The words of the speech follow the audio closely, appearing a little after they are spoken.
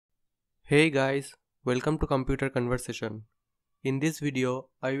Hey guys, welcome to Computer Conversation. In this video,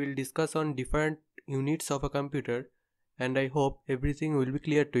 I will discuss on different units of a computer and I hope everything will be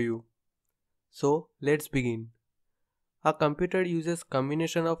clear to you. So, let's begin. A computer uses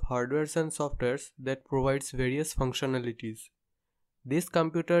combination of hardwares and softwares that provides various functionalities. This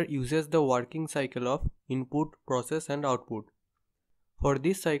computer uses the working cycle of input, process and output. For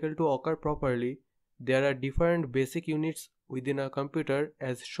this cycle to occur properly, there are different basic units within a computer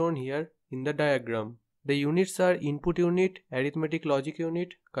as shown here in the diagram. The units are input unit, arithmetic logic unit,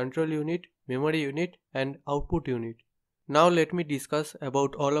 control unit, memory unit and output unit. Now let me discuss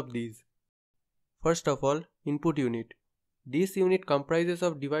about all of these. First of all, input unit. This unit comprises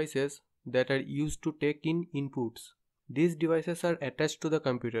of devices that are used to take in inputs. These devices are attached to the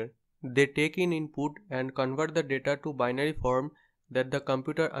computer. They take in input and convert the data to binary form that the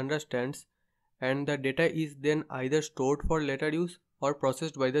computer understands, and the data is then either stored for later use or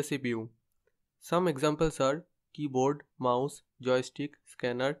processed by the CPU. Some examples are keyboard, mouse, joystick,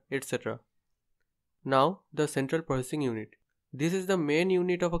 scanner, etc. Now the central processing unit. This is the main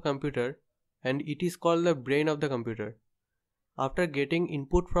unit of a computer and it is called the brain of the computer. After getting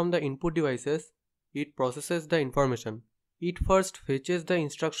input from the input devices, it processes the information. It first fetches the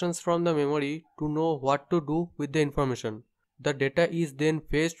instructions from the memory to know what to do with the information. The data is then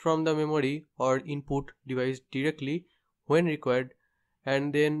fetched from the memory or input device directly when required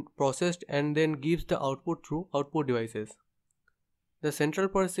and then processed and then gives the output through output devices. The central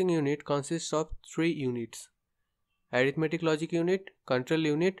processing unit consists of three units: arithmetic logic unit, control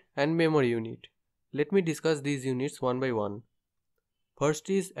unit and memory unit. Let me discuss these units one by one. First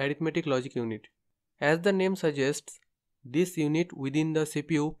is arithmetic logic unit. As the name suggests, this unit within the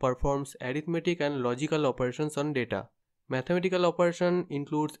CPU performs arithmetic and logical operations on data. Mathematical operation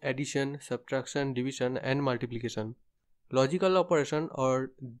includes addition, subtraction, division and multiplication. Logical operation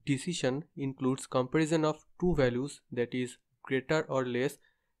or decision includes comparison of two values, that is greater or less,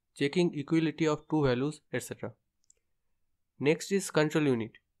 checking equality of two values, etc. Next is control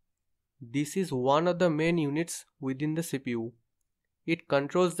unit. This is one of the main units within the CPU. It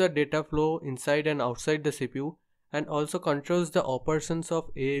controls the data flow inside and outside the CPU and also controls the operations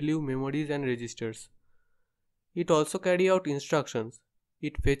of ALU, memories and registers. It also carries out instructions.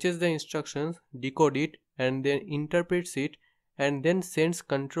 It fetches the instructions, decodes it and then interprets it and then sends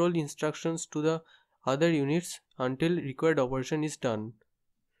control instructions to the other units until required operation is done.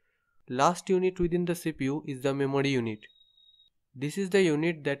 Last unit within the CPU is the memory unit. This is the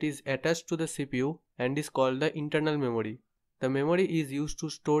unit that is attached to the CPU and is called the internal memory. The memory is used to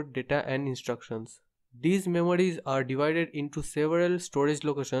store data and instructions. These memories are divided into several storage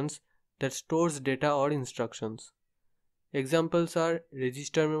locations that stores data or instructions. Examples are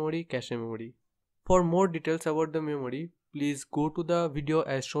register memory, cache memory. For more details about the memory, please go to the video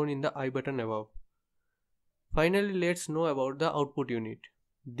as shown in the I button above. Finally, let's know about the output unit.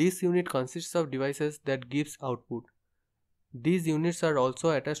 This unit consists of devices that gives output. These units are also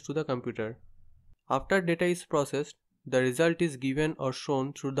attached to the computer. After data is processed, the result is given or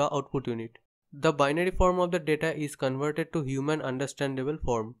shown through the output unit. The binary form of the data is converted to human understandable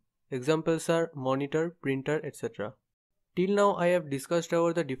form. Examples are monitor, printer, etc. Till now I have discussed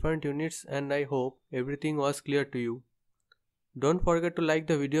about the different units and I hope everything was clear to you. Don't forget to like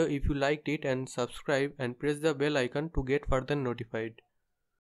the video if you liked it and subscribe and press the bell icon to get further notified.